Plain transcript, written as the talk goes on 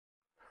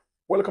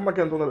Welcome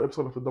again to another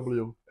episode of the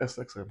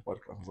WSXM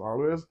podcast. As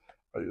always,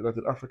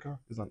 United Africa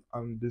is an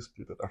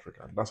undisputed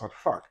Africa, and that's a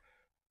fact.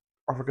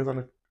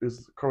 Africa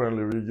is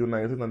currently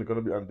reunited and they're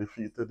going to be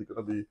undefeated, they're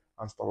going to be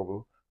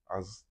unstoppable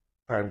as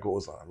time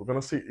goes on. We're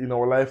going to see in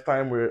our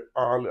lifetime where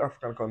all the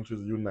African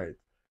countries unite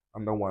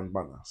under one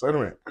banner. So,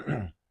 anyway,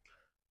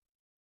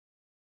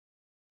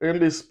 in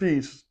this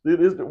speech,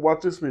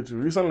 watch this speech.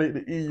 Recently,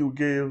 the EU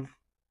gave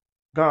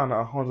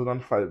Ghana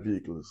 105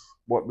 vehicles.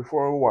 But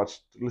before we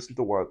listen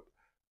to what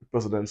the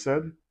president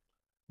said.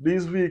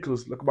 These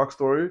vehicles, like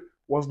backstory,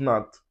 was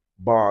not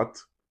bought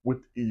with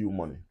EU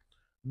money.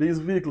 These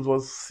vehicles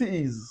was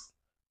seized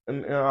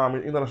in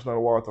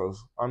international waters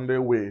on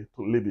their way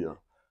to Libya.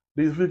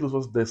 These vehicles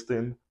was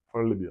destined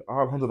for Libya.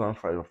 I have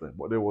 105 of them,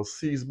 but they were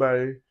seized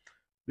by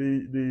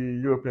the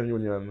European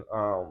Union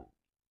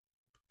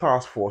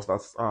task force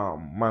that's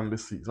manned the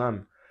seas.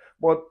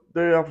 But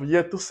they have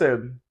yet to say,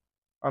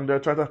 and they're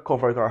trying to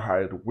cover it or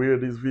hide where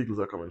these vehicles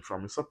are coming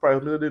from. It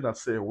surprised me they did not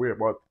say where,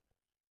 but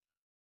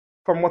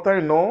from what I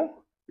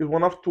know, is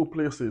one of two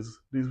places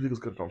these vehicles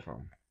can come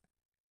from.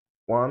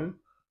 One,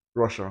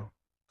 Russia.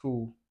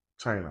 Two,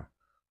 China,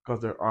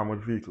 because they're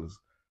armored vehicles.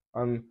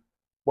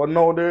 But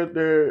now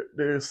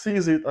they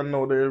seize it and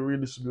now they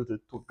redistribute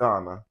it to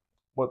Ghana.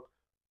 But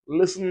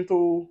listen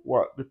to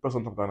what the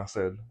president of Ghana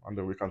said, and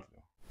then we continue.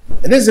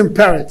 It is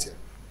imperative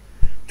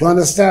to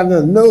understand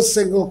that no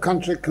single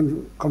country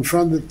can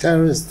confront the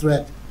terrorist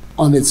threat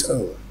on its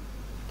own.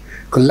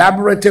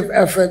 Collaborative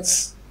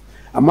efforts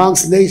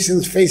amongst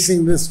nations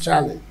facing this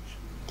challenge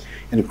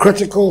and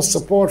critical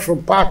support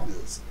from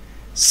partners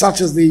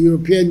such as the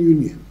European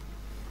Union,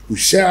 who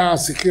share our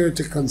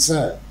security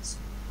concerns,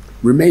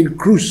 remain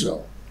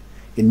crucial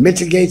in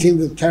mitigating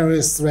the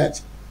terrorist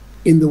threat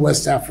in the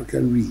West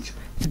African region.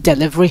 The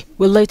delivery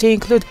will later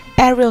include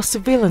aerial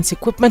surveillance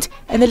equipment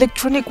and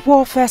electronic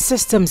warfare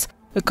systems.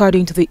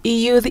 According to the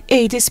EU, the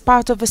aid is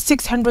part of a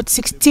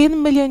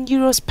 €616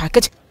 million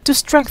package to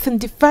strengthen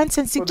defense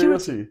and security.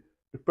 So there you see,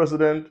 the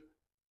president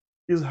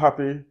is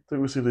happy to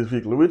receive this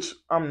vehicle, which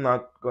I'm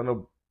not gonna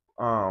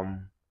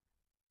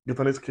get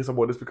on his case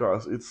about this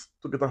because it's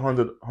to get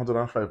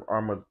 105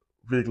 armored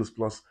vehicles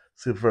plus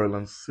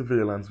surveillance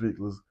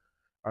vehicles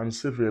and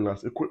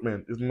surveillance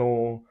equipment is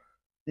no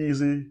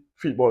easy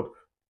feat. But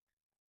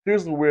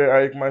here's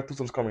where my two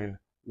cents come in.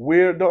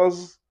 What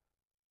does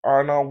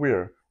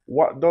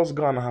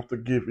Ghana have to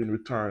give in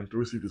return to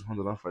receive these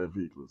 105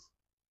 vehicles?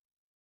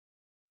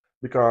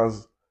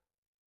 Because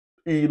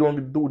he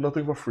don't do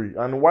nothing for free.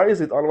 And why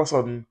is it all of a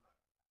sudden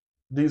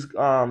the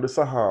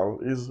Sahel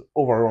is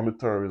overrun with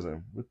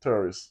terrorism, with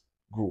terrorist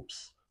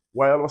groups?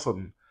 Why all of a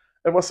sudden?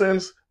 Ever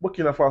since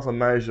Burkina Faso,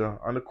 Niger,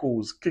 and the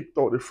coups kicked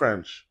out the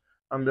French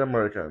and the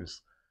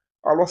Americans,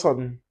 all of a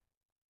sudden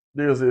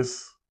there's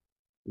this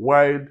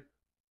wide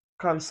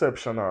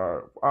conception,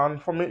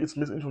 and for me it's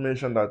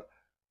misinformation that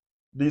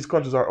these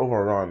countries are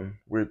overrun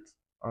with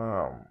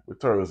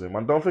terrorism.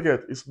 And don't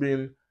forget, it's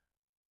been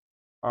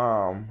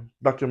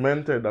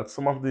documented that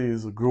some of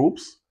these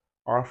groups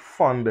are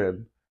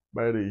funded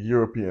by the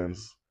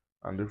Europeans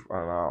and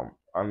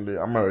the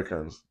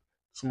Americans.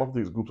 Some of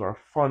these groups are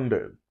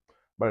funded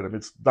by them.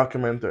 It's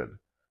documented.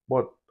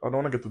 But I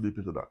don't want to get too deep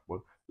into that.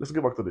 But let's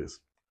get back to this.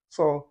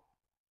 So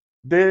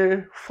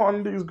they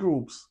fund these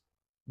groups.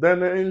 Then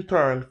they in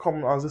turn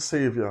come as a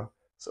savior.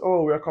 Say,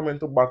 oh, we are coming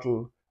to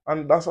battle.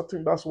 And that's I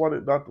think that's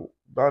what that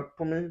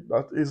for me,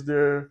 that is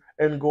their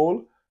end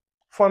goal.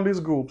 Fund these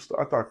groups to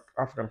attack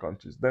African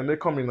countries. Then they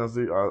come in as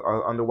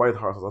on the White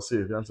House as a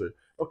savior and say,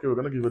 okay, we're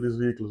going to give you these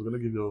vehicles, we're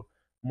going to give you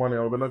money,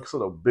 and we're going to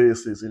set up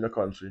bases in the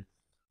country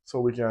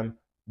so we can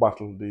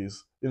battle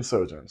these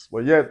insurgents.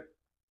 But yet,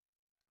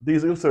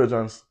 these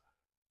insurgents,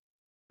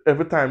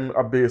 every time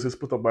a base is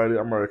put up by the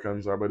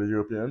Americans or by the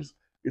Europeans,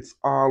 it's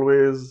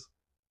always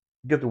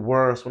get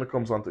worse when it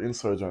comes down to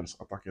insurgents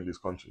attacking these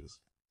countries.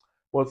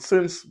 But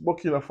since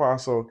Burkina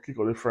Faso kicked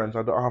out the French,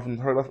 I haven't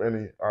heard of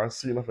any or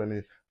seen of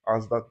any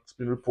as that's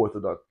been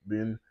reported that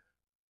being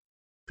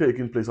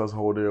taking place as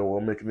how they were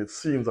making it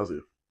seem as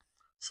if.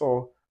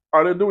 So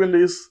are they doing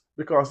this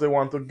because they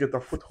want to get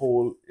a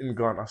foothold in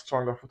Ghana, a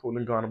stronger foothold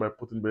in Ghana by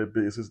putting their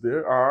bases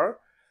there, or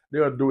they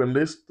are doing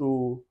this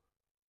to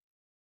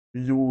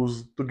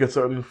get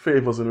certain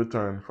favors in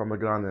return from the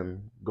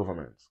Ghanaian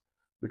government?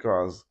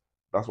 Because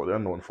that's what they are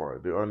known for.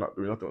 They are not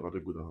doing nothing out of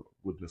the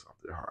goodness of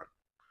their heart.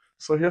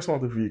 So here's some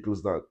of the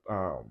vehicles that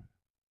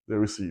they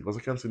receive. As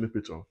you can see in the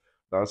picture,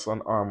 that's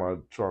an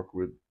armored truck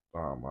with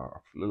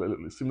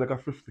it seems like a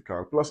 50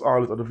 car, plus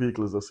all the other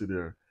vehicles that see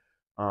there,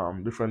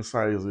 different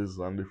sizes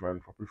and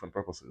for different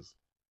purposes.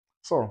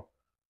 So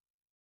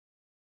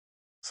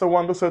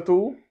one to say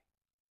two,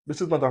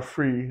 this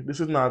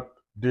is not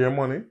their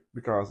money,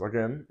 because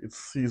again, it's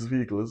seized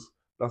vehicles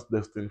that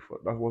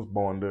was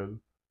bonded,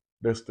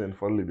 destined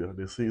for Libya.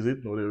 They seize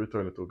it, now they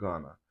return it to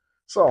Ghana.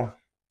 So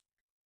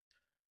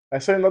I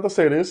say not to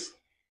say this.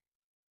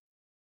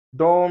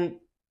 Don't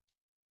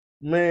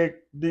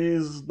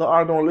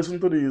listen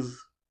to these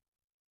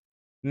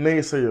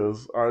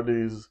naysayers or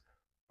these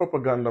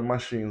propaganda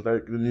machines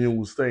like the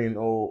news saying,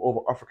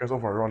 oh, Africa is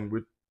overrun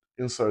with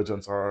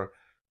insurgents or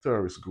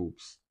terrorist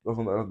groups.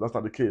 That's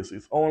not the case.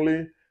 It's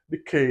only the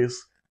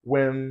case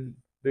when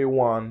they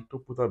want to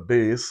put a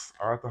base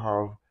or to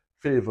have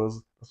favors.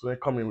 That's when they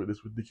come in with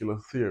this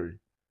ridiculous theory.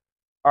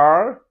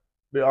 Or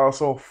they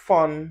also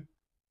fund.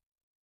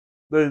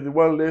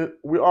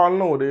 We all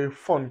know they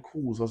fund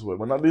coups as well.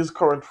 But not these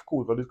current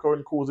coups, but these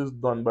current coups is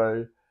done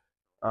by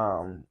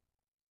um,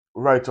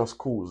 righteous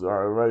coups. They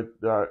are right.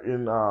 They are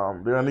in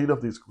need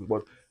of these coups,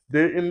 but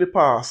they in the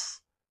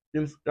past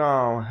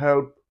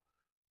help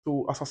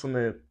to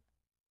assassinate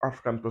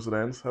African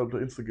presidents, help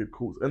to instigate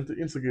coups, and to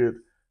instigate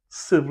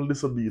civil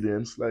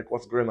disobedience, like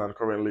what's going on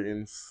currently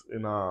in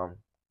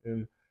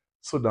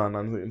Sudan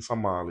and in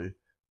Somalia.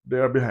 They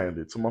are behind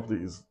it. Some of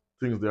these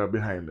things they are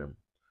behind them,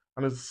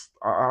 and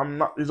I'm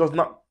not. It's just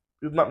not.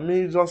 It's not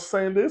me just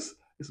saying this.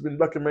 It's been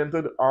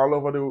documented all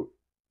over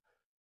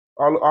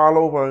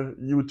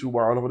YouTube,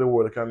 all over the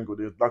world. I can go.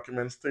 There's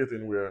documents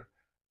stating where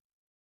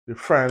the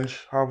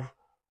French have,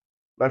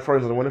 like for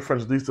instance, when the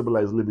French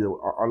destabilized Libya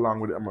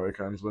along with the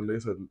Americans, when they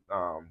said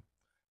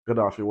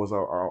Gaddafi was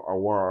a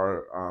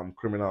war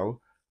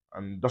criminal,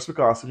 and just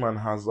because the man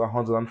has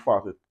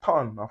 140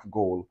 ton of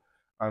gold,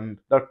 and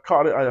that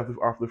caught the eye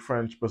of the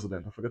French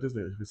president, I forget his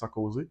name,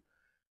 Sarkozy,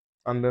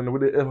 and then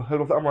with the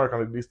help of the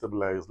Americans, they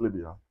destabilized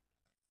Libya.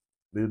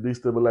 They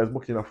destabilized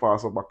Burkina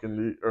Faso back in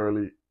the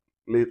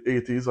late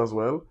 80s as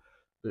well.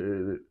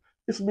 They-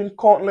 it's been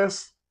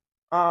countless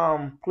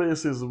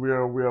places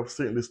where we have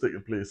seen this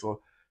taking place.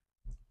 So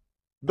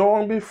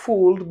don't be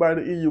fooled by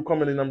the EU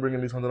coming in and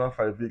bringing these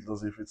 105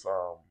 vehicles as if it's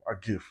a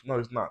gift. No,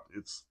 it's not.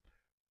 It's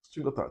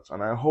string attached.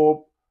 And I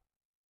hope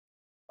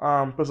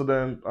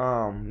President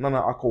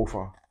Nana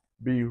Akufo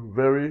be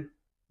very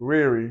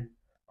wary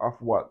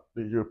of what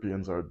the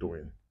Europeans are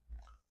doing.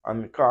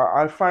 And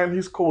I find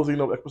he's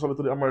cozying up, especially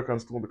to the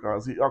Americans too,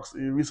 because he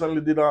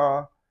recently did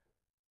a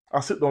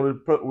sit down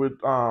with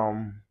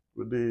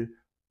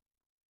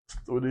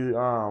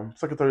the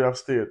Secretary of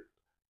State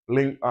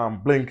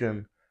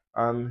Blinken,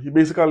 and he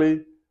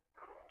basically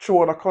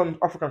threw the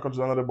African countries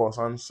under the bus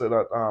and said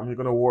that he's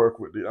gonna work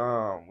with the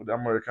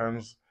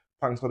Americans.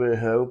 Thanks for their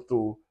help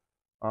to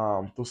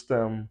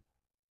stem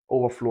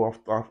overflow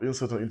of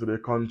insurgents into their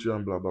country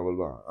and blah blah blah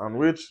blah. And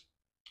which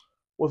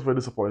was very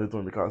disappointing to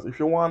me because if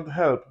you want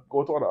help,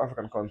 go to other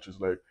African countries.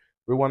 Like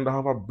Rwanda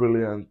have a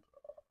brilliant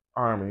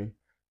army.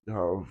 You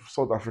have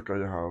South Africa.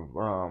 You have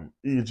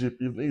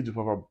Egypt. Even Egypt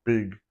have a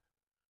big.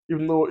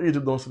 Even though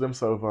Egypt don't see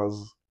themselves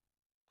as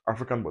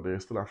African, but they're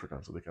still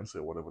African, so they can say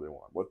whatever they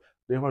want. But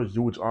they have a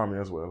huge army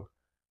as well.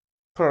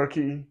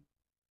 Turkey,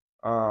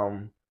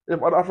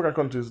 if other African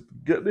countries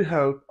get the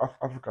help of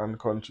African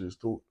countries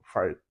to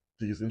fight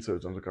these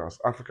insurgents, because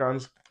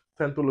Africans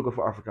tend to look out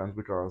for Africans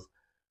because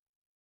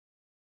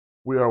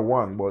we are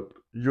one, but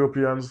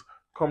Europeans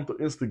come to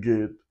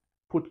instigate,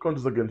 put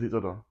countries against each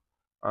other,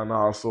 and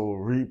also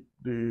reap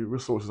the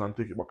resources and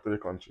take it back to their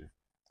country.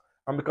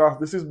 And because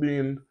this is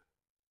being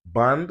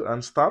banned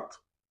and stopped,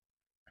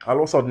 all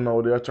of a sudden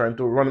now they are trying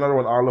to run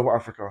around all over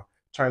Africa,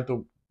 trying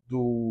to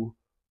do,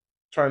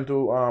 trying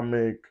to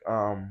make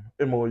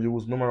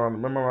MOUs,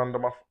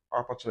 memorandum of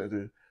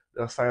opportunity.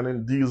 They are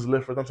signing deals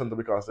left, right, and center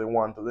because they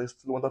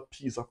still want a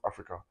piece of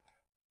Africa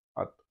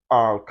at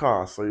all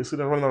costs. So you see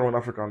them running around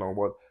Africa now,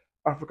 but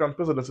African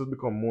presidents have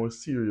become more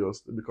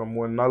serious, they become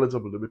more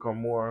knowledgeable, they become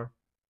more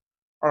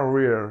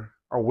aware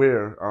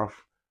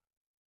of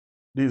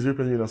these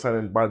European Union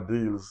signing bad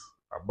deals,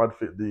 bad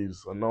faith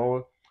deals. So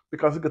now,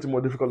 because it's getting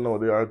more difficult now,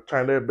 they are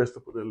trying their best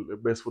to put their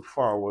best foot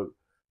forward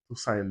to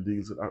sign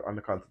deals on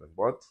the continent.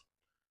 But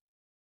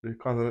the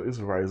continent is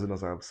rising,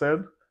 as I've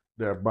said.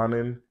 They are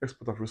banning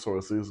export of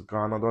resources.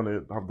 Ghana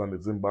have done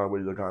it,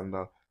 Zimbabwe,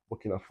 Uganda,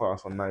 Burkina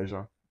Faso,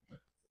 Niger.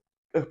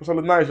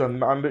 Especially Niger,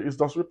 and it's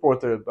just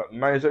reported that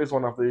Niger is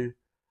one of the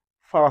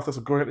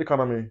fastest growing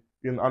economy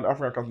on the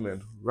African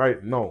continent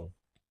right now.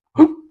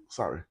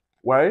 Sorry.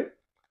 Why?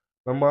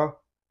 Remember,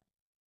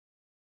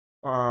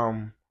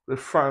 the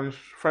French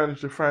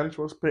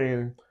was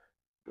paying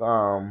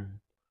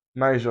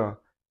Niger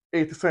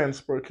 80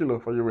 cents per kilo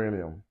for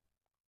uranium.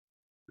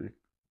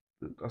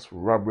 That's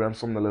robbery on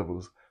some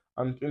levels,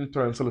 and in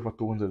turn sell it for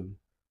 200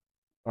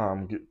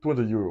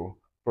 euro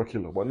per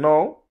kilo. But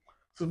now,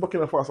 since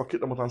Burkina Faso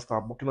kicked them out and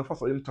start, Burkina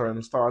Faso in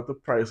turn started to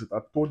price it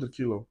at 200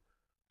 euro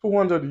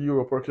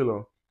per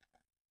kilo.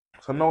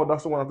 So now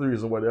that's one of the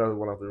reasons why they are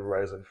one of the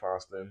rising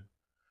fast in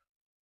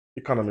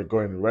economy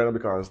going right now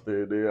because they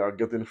are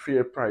getting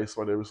fair price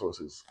for their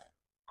resources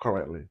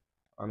currently.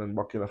 And then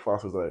Burkina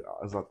Faso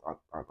is at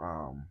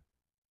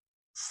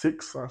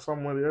 6 or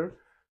somewhere there.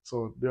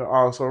 So they are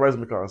also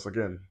rising because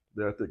again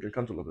they are taking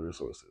control of the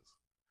resources.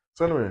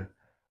 So anyway,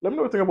 let me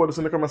know what you think about this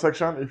in the comment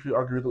section if you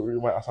agree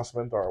with my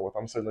assessment or what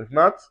I'm saying. If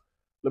not,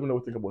 let me know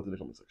what you think about it in the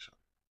comment section.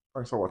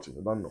 Thanks for watching.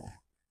 You don't know.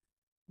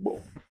 Boom.